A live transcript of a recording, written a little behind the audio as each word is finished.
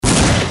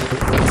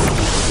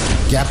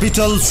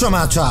Capital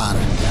Samachar.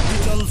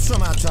 Capital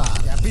Samachar.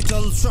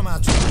 Capital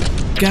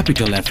Samachar.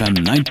 Capital FM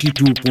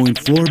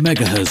 92.4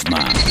 MHz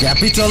मा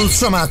Capital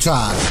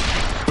Samachar.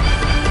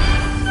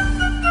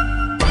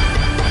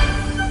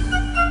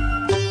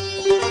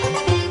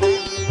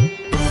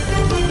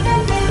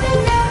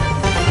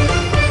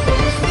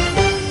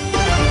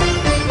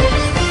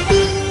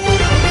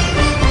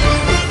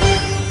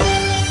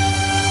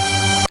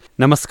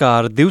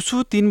 नमस्कार,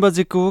 दिउँसो 3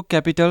 बजेको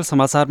क्यापिटल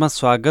समाचारमा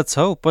स्वागत छ।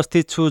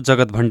 उपस्थित छु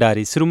जगत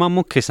भण्डारी। सुरुमा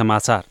मुख्य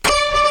समाचार।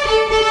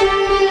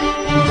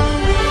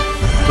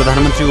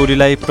 प्रधानमन्त्री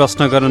ओलीलाई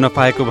प्रश्न गर्न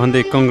नपाएको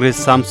भन्दै कङ्ग्रेस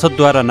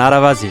सांसदद्वारा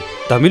नाराबाजी।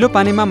 धमिलो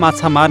पानीमा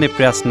माछा मार्ने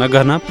प्रयास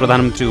नगर्न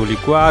प्रधानमन्त्री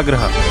ओलीको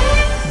आग्रह।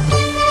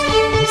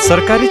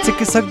 सरकारी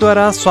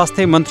चिकित्सकद्वारा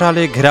स्वास्थ्य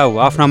मन्त्रालय घेराउ।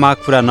 आफ्ना माग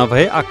पूरा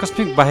नभए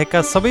आकस्मिक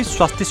बाहेकका सबै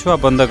स्वास्थ्य सेवा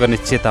बन्द गर्ने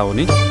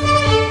चेतावनी।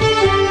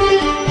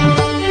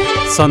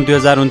 सन्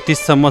 2029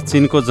 सम्म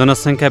चीनको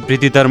जनसङ्ख्या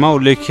वृद्धि दरमा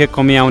उल्लेख्य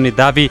कमी आउने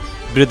दाबी।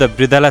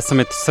 वृद्धलाई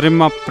समेत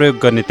श्रममा प्रयोग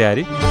गर्ने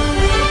तयारी।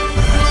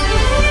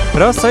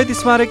 र शहीद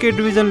स्मारक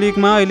डिभिजन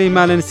लिगमा अहिले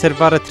हिमालयन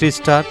शेर्पा र 3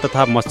 स्टार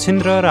तथा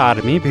मच्छिन्द्र र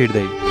आर्मी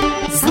भिड्दै।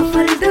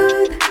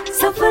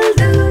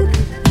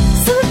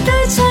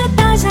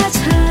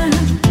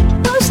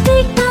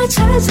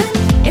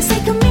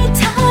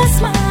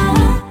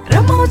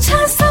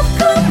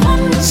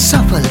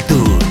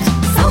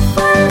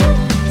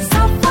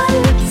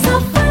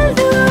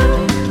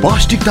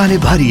 पौष्टिकताले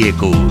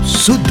भरिएको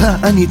शुद्ध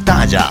अनि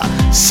ताजा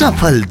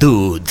सफल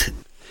दूध।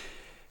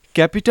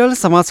 क्यापिटल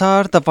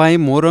समाचार तपाईँ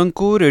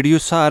मोरङको रेडियो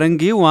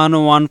सारङ्गी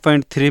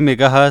 101.3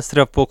 मेगाहर्ज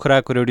र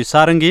पोखराको रेडियो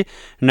सारङ्गी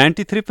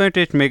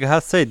 93.8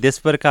 मेगाहर्ज सहित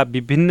देशभरका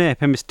विभिन्न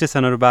एफएम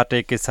स्टेसनहरूबाट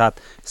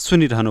एकैसाथ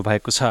सुनिरहनु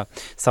भएको छ।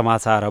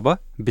 समाचार अब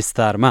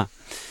विस्तारमा।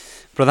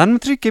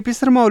 प्रधानमन्त्री केपी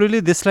शर्मा ओलीले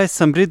देशलाई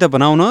समृद्ध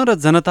बनाउन र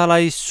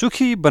जनतालाई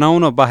सुखी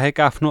बनाउन बाहेक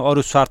आफ्नो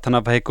अरू स्वार्थ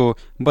नभएको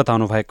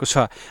बताउनु भएको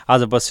छ।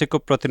 आज बसेको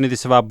प्रतिनिधि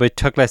सभा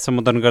बैठकलाई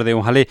सम्बोधन गर्दै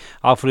उहाँले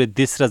आफूले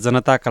देश र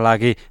जनताका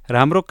लागि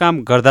राम्रो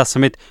काम गर्दा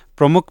समेत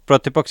प्रमुख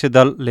प्रतिपक्षी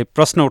दलले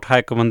प्रश्न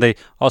उठाएको भन्दै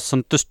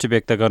असन्तुष्टि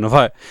व्यक्त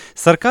गर्नुभयो।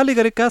 सरकारले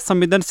गरेका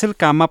संवेदनशील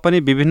काममा पनि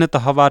विभिन्न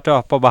तहबाट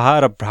अफवाह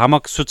र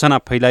भ्रामक सूचना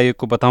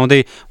फैलाइएको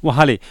बताउँदै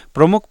उहाँले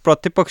प्रमुख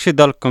प्रतिपक्षी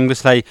दल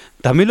कङ्ग्रेसलाई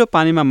धमिलो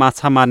पानीमा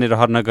माछा मार्ने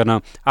रहर नगर्न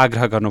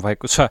आग्रह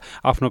गर्नुभएको छ।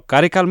 आफ्नो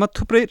कार्यकालमा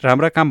थुप्रै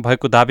राम्रा काम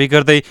भएको दावी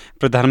गर्दै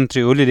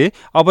प्रधानमन्त्री ओलीले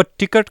अब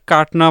टिकट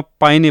काट्न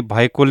पाइने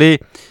भएकोले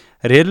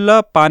रेल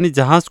र पानी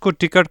जहाजको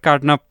टिकट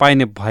काट्न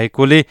पाइने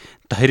भएकोले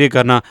धैर्य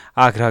गर्न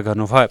आग्रह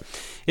गर्नुभयो।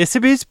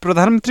 यसैबीच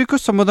प्रधानमन्त्रीको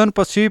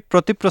सम्बोधनपछि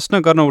प्रतिप्रश्न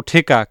गर्न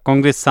उठेका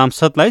कङ्ग्रेस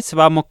सांसदलाई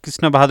सभामुख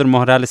कृष्णबहादुर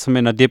महराले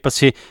समय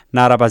नदिएपछि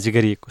नाराबाजी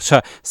गरिएको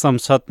छ।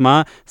 संसदमा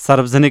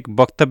सार्वजनिक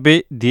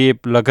वक्तव्य दिए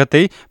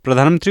लगतै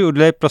प्रधानमन्त्री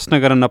ओलीलाई प्रश्न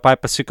गर्न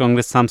नपाएपछि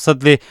कङ्ग्रेस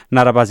सांसदले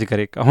नाराबाजी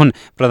गरेका हुन्।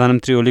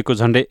 प्रधानमन्त्री ओलीको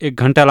झण्डै 1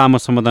 घण्टा लामो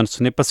सम्बोधन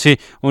सुनेपछि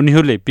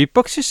उनीहरूले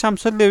विपक्षी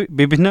सांसदले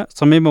विभिन्न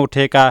समयमा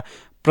उठेका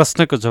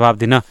प्रश्नको जवाब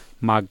दिन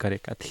माग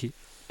गरेका थिए।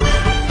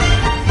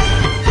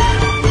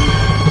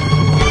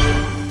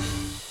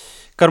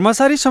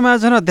 कर्मचारी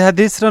समायोजन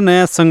अध्यादेश र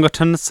नयाँ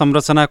संगठन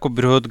संरचनाको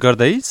विरोध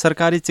गर्दै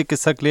सरकारी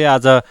चिकित्सकले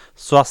आज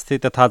स्वास्थ्य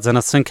तथा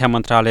जनसङ्ख्या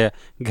मन्त्रालय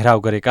घेराउ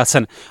गरेका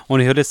छन्।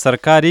 उनीहरूले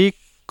सरकारी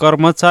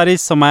कर्मचारी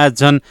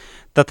समायोजन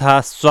तथा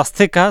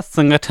स्वास्थ्यका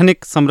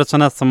संगठनिक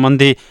संरचना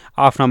सम्बन्धी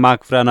आफ्ना माग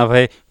पूरा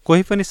नभए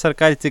कोही पनि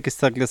सरकारी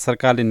चिकित्सकले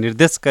सरकारले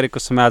निर्देश गरेको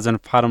समायोजन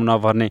फारम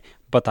नभर्ने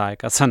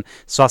बताएका छन्।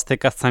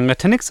 स्वास्थ्यका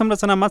साङ्गठनिक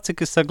संरचनामा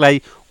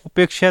चिकित्सकलाई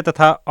उपेक्षा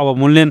तथा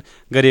अवमूल्यन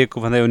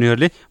गरिएको भन्दै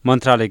उनीहरूले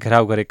मन्त्रालय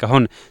घेराउ गरेका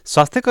हुन्।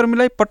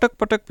 स्वास्थ्यकर्मीलाई पटक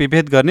पटक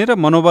विभेद गर्ने र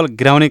मनोबल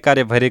गिराउने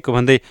कार्य भइरहेको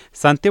भन्दै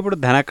शान्तिपूर्ण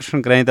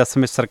ध्यानाकर्षण गराइँदा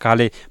समेत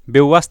सरकारले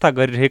बेवास्ता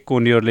गरिरहेको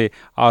उनीहरूले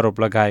आरोप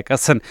लगाएका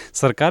छन्।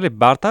 सरकारले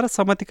वार्ता र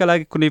सहमतिका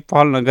लागि कुनै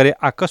पहल नगरे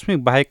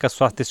आकस्मिक बाहेकका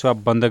स्वास्थ्य सेवा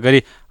बन्द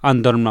गरी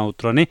आन्दोलनमा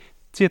उत्रने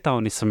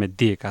चेतावनी समेत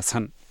दिएका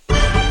छन्।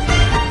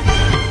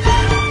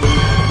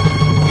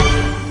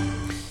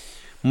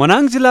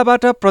 मनाङ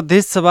जिल्लाबाट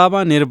प्रदेश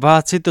सभामा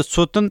निर्वाचित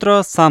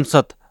स्वतन्त्र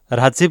सांसद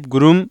राजीव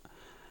गुरुङ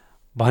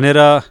भनेर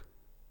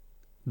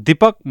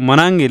दीपक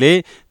मनाङ्गीले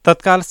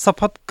तत्काल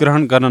शपथ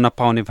ग्रहण गर्न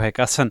नपाउने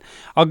भएका छन्।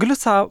 अघिल्लो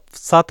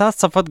साता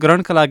शपथ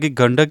ग्रहणका लागि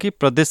गण्डकी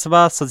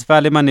प्रदेशसभा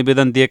सचिवालयमा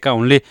निवेदन दिएका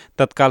उनले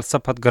तत्काल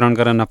शपथ ग्रहण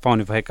गर्न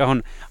नपाउने भएका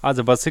हुन्। आज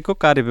बसेको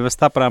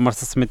कार्यव्यवस्था परामर्श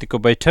समितिको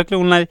बैठकले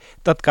उनलाई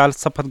तत्काल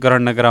शपथ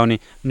ग्रहण नगराउने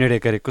निर्णय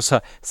गरेको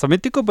छ।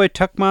 समितिको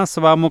बैठकमा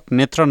सभामुख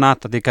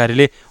नेत्रनाथ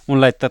अधिकारीले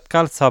उनलाई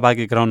तत्काल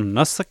सहभागी गराउन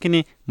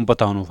नसकिने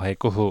बताउनु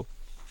भएको हो।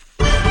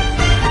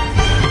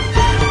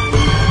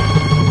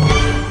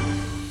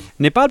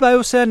 नेपाल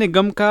वायुसेना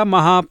निगमका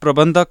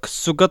महाप्रबन्धक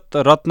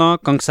सुगत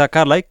रत्न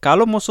कंसाकारलाई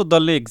कालो मोसो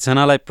दलले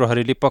एकजनालाई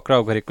प्रहरीले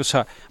पक्राउ गरेको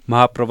छ।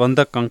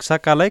 महाप्रबन्धक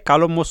कंसाकारलाई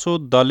कालो मोसो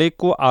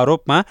दलेको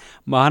आरोपमा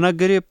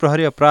महानगरीय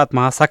प्रहरी अपराध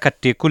महाशाखा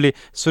टेकुले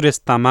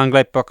सुरेश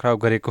तामाङलाई पक्राउ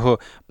गरेको हो।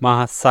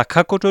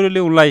 महाशाखाको टोलीले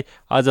उनलाई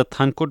आज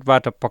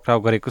थानकोटबाट पक्राउ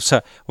गरेको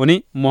छ।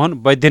 उनी मोहन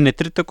वैद्य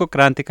नेतृत्वको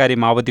क्रान्तिकारी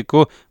माओवादीको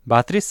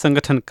भातृ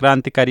संगठन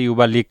क्रान्तिकारी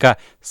युवा लीगका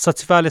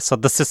सचिवालय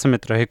सदस्य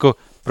समेत रहेको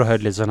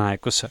प्रहरीले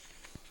जनाएको छ।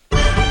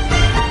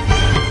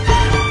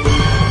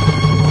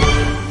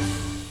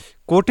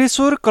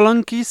 कोटेश्वर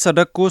कलङ्की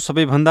सडकको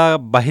सबैभन्दा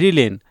बाहिरी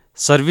लेन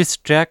सर्भिस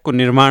ट्र्याकको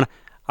निर्माण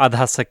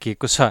आधा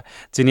सकिएको छ।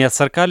 चिनिया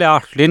सरकारले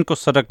 8 लेनको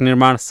सडक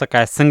निर्माण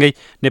सकाएसँगै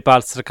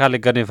नेपाल सरकारले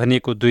गर्ने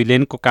भनिएको 2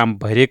 लेनको काम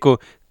भइरहेको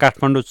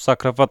काठमाडौँ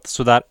चक्रपथ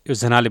सुधार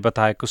योजनाले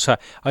बताएको छ।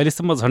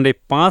 अहिलेसम्म झण्डै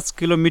 5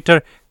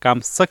 किलोमिटर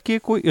काम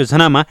सकिएको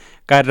योजनामा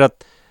कार्यरत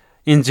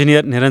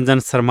इन्जिनियर निरञ्जन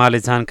शर्माले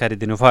जानकारी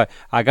दिनुभयो।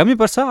 आगामी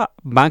वर्ष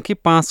बाँकी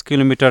 5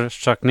 किलोमिटर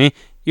सक्ने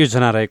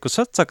योजना रहेको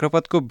छ।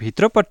 चक्रपथको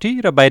भित्रपट्टि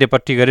र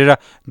बाहिरपट्टि गरेर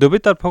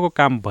दुवैतर्फको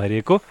काम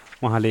भइरहेको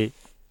उहाँले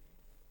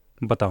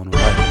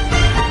बताउनुभयो।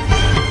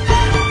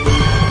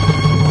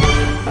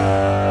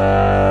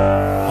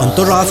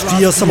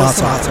 अन्तर्राष्ट्रिय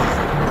समाचार।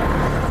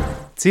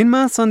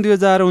 चीनमा सन्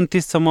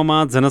 2029 सम्ममा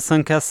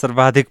जनसङ्ख्या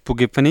सर्वाधिक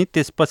पुगे पनि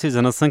त्यसपछि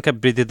जनसङ्ख्या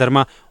वृद्धि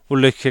दरमा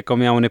उल्लेख्य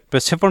कमी आउने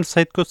प्रक्षेपण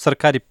सहितको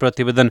सरकारी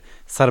प्रतिवेदन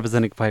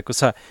सार्वजनिक भएको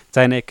छ।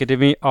 चाइना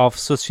एकाडेमी अफ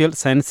सोसियल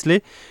साइन्सले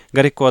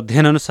गरेको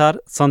अध्ययनअनुसार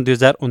सन्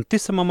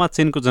 2029 सम्ममा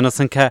चीनको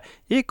जनसङ्ख्या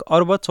 1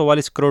 अर्ब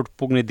 44 करोड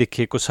पुग्ने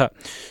देखिएको छ।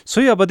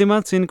 सोही अवधिमा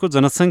चीनको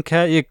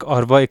जनसङ्ख्या 1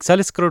 अर्ब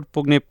 41 करोड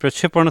पुग्ने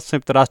प्रक्षेपण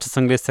संयुक्त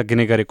राष्ट्रसङ्घले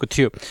सघिने गरेको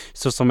थियो।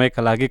 सो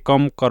समयका लागि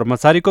कम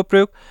कर्मचारीको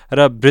प्रयोग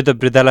र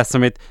वृद्धवृद्धालाई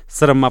समेत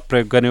श्रममा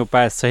प्रयोग गर्ने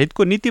उपाय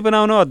सहितको नीति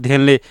बनाउन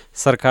अध्ययनले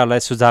सरकारलाई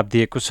सुझाव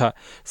दिएको छ।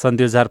 सन्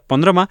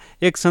 2015मा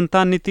एक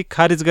सन्तान नीति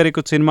खारिज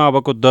गरेको चीनमा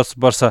अबको 10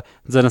 वर्ष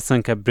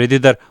जनसङ्ख्या वृद्धि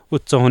दर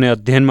उच्च हुने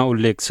अध्ययनमा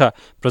उल्लेख छ।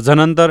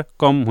 प्रजनन दर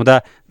कम हुँदा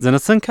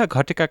जनसङ्ख्या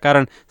घटेका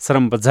कारण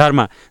श्रम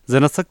बजारमा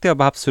जनशक्ति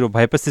अभाव सुरु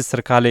भएपछि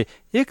सरकारले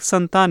एक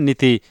सन्तान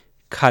नीति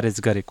खारेज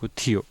गरेको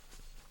थियो।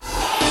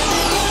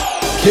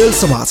 खेल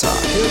समाचार।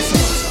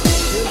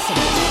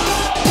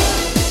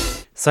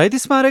 शहीद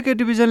स्मारक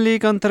डिभिजन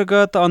लिग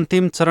अन्तर्गत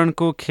अन्तिम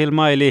चरणको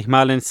खेलमा अहिले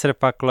हिमालयन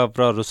शेर्पा क्लब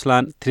र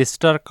रुसलान 3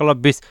 स्टार क्लब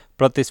बीच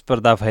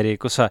प्रतिस्पर्धा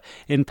भइरहेको छ।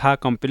 इन्फा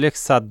कम्प्लेक्स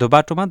 7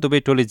 दुबाटोमा दुवै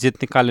टोली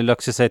जित निकाल्ने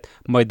लक्ष्यसहित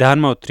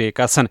मैदानमा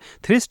उत्रिएका छन्।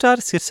 3 स्टार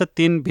शीर्ष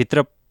 3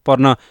 भित्र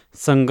पर्न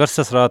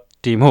सङ्घर्षरत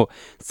टिम हो।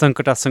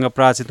 सङ्कटासँग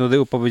पराजित हुँदै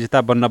उपविजेता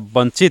बन्न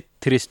वञ्चित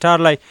 3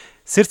 स्टारलाई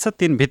शीर्ष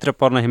 3 भित्र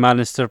पर्न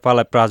हिमालयन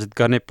शेर्पालाई पराजित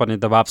गर्ने पर्ने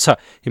दबाव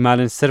छ।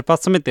 हिमालयन शेर्पा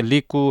समेत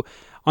लिगको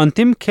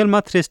अन्तिम खेलमा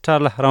 3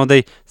 स्टारलाई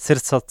हराउँदै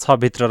शीर्ष 6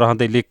 भित्र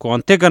रहँदै लिगको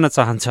अन्त्य गर्न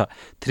चाहन्छ।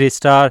 3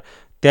 स्टार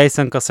 23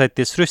 अङ्कसहित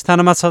तेस्रो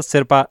स्थानमा छ।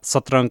 शेर्पा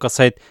 17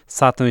 अङ्कसहित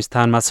 7औं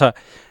स्थानमा छ।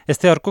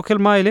 यस्तै अर्को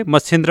खेलमा अहिले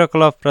मच्छिन्द्र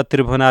क्लब र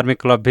त्रिभुवन आर्मी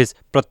क्लब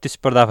बीच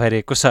प्रतिस्पर्धा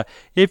भइरहेको छ।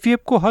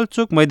 एपीएफको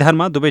हलचोक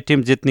मैदानमा दुवै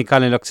टिम जित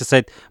निकाल्ने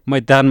लक्ष्यसहित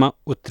मैदानमा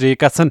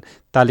उत्रिएका छन्।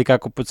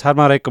 तालिकाको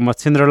पुछारमा रहेको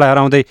मच्छिन्द्रलाई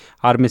हराउँदै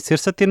आर्मी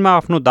शीर्ष 3मा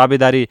आफ्नो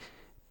दावेदारी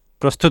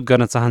प्रस्तुत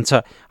गर्न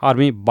चाहन्छ।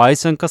 आर्मी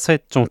 22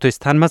 अङ्कसहित 4औं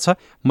स्थानमा छ।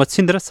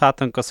 मच्छिन्द्र 7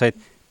 अङ्कसहित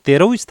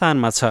 13औं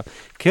स्थानमा छ।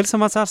 खेल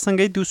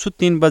समाचारसँगै दिउँसो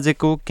 3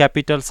 बजेको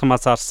क्यापिटल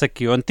समाचार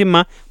सकियो।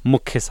 अन्तिममा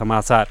मुख्य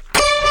समाचार।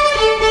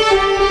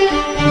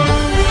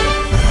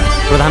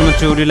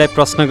 प्रधानमन्त्री ओलीलाई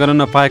प्रश्न गर्न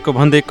नपाएको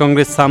भन्दै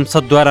कङ्ग्रेस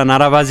सांसदद्वारा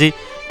नाराबाजी।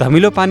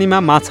 धमिलो पानीमा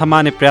माछा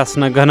मार्ने प्रयास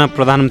नगर्न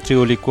प्रधानमन्त्री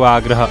ओलीको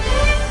आग्रह।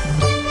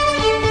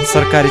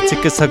 सरकारी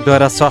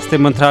चिकित्सकद्वारा स्वास्थ्य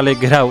मन्त्रालय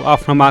घेराउ।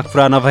 आफ्नो माग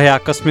पूरा नभए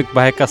आकस्मिक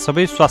भएका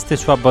सबै स्वास्थ्य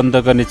सेवा बन्द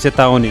गर्ने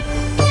चेतावनी।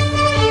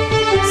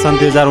 सन्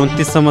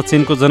 2029 सम्म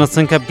चीनको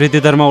जनसङ्ख्या वृद्धि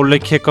दरमा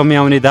उल्लेख्य कमी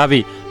आउने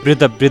दावी।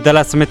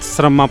 वृद्धवृद्धालाई समेत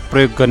श्रममा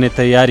प्रयोग गर्ने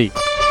तयारी।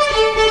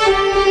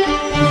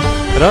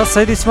 र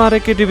शहीद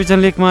स्मारक डिभिजन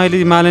लिगमा अहिले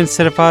हिमालयन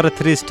शेर्पा र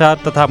 3 स्टार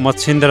तथा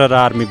मच्छिन्द्र र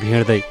आर्मी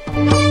भिड्दै।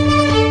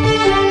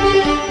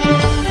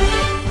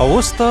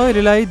 हवस् त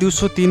अहिलेलाई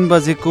दिउँसो 3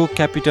 बजेको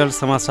क्यापिटल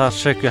समाचार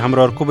सकियो।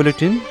 हाम्रो अर्को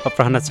बुलेटिन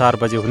अपराह्न 4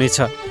 बजे हुनेछ।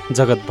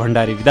 जगत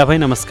भण्डारी बिदा भई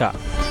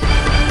नमस्कार।